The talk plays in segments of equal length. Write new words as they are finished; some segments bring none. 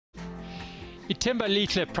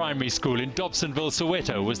Ithembalihle Primary School in Dobsonville,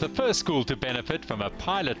 Soweto was the first school to benefit from a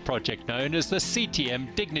pilot project known as the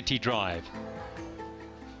CTM Dignity Drive.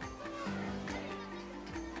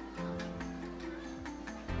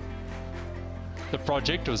 The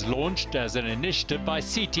project was launched as an initiative by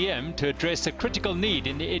CTM to address a critical need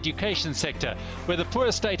in the education sector, where the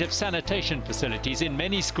poor state of sanitation facilities in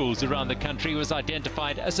many schools around the country was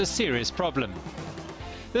identified as a serious problem.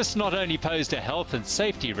 This not only posed a health and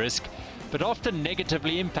safety risk, but often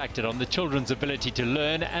negatively impacted on the children's ability to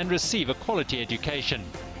learn and receive a quality education.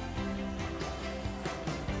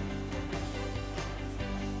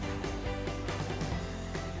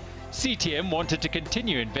 CTM wanted to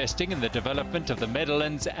continue investing in the development of the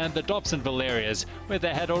Meadowlands and the Dobsonville areas, where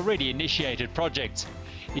they had already initiated projects.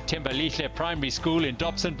 Ithembalihle Primary School in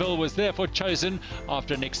Dobsonville was therefore chosen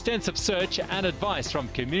after an extensive search and advice from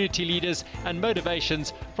community leaders and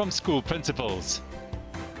motivations from school principals.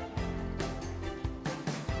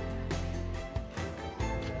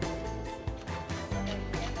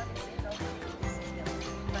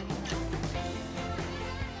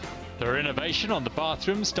 The renovation on the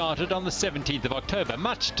bathroom started on the 17th of October,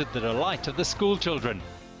 much to the delight of the school children.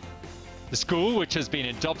 The school, which has been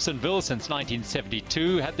in Dobsonville since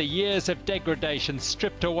 1972, had the years of degradation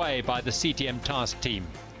stripped away by the CTM task team.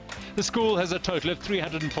 The school has a total of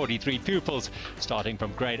 343 pupils, starting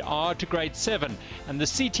from grade R to grade 7, and the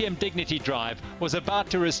CTM Dignity Drive was about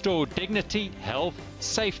to restore dignity, health,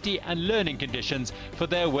 safety and learning conditions for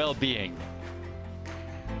their well-being.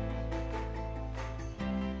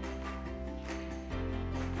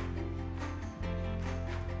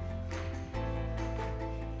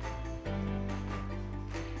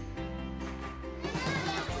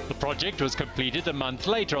 The project was completed a month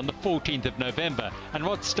later on the 14th of November, and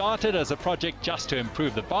what started as a project just to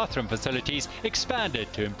improve the bathroom facilities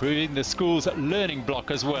expanded to improving the school's learning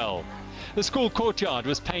block as well. The school courtyard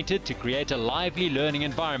was painted to create a lively learning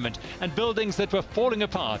environment, and buildings that were falling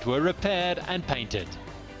apart were repaired and painted.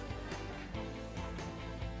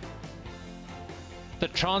 The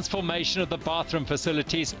transformation of the bathroom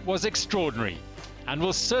facilities was extraordinary and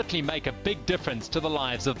will certainly make a big difference to the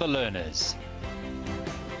lives of the learners.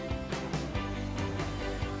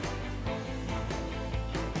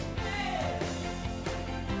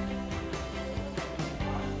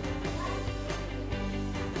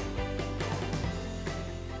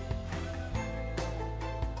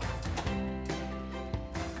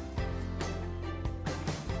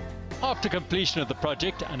 After completion of the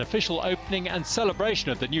project, an official opening and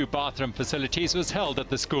celebration of the new bathroom facilities was held at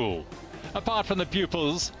the school. Apart from the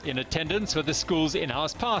pupils, in attendance were the school's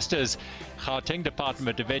in-house pastors, Gauteng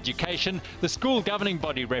Department of Education, the school governing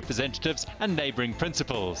body representatives and neighbouring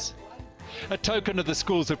principals. A token of the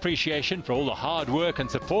school's appreciation for all the hard work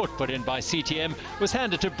and support put in by CTM was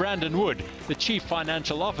handed to Brandon Wood, the Chief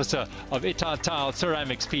Financial Officer of Ithembalihle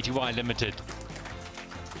Ceramics Pty Limited.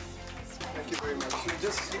 Thank you very much.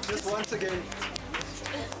 Just once again,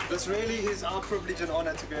 this really is our privilege and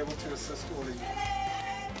honour to be able to assist all of you.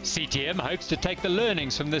 CTM hopes to take the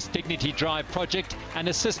learnings from this Dignity Drive project and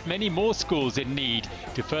assist many more schools in need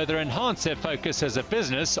to further enhance their focus as a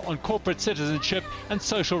business on corporate citizenship and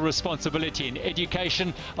social responsibility in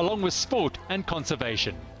education, along with sport and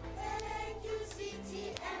conservation.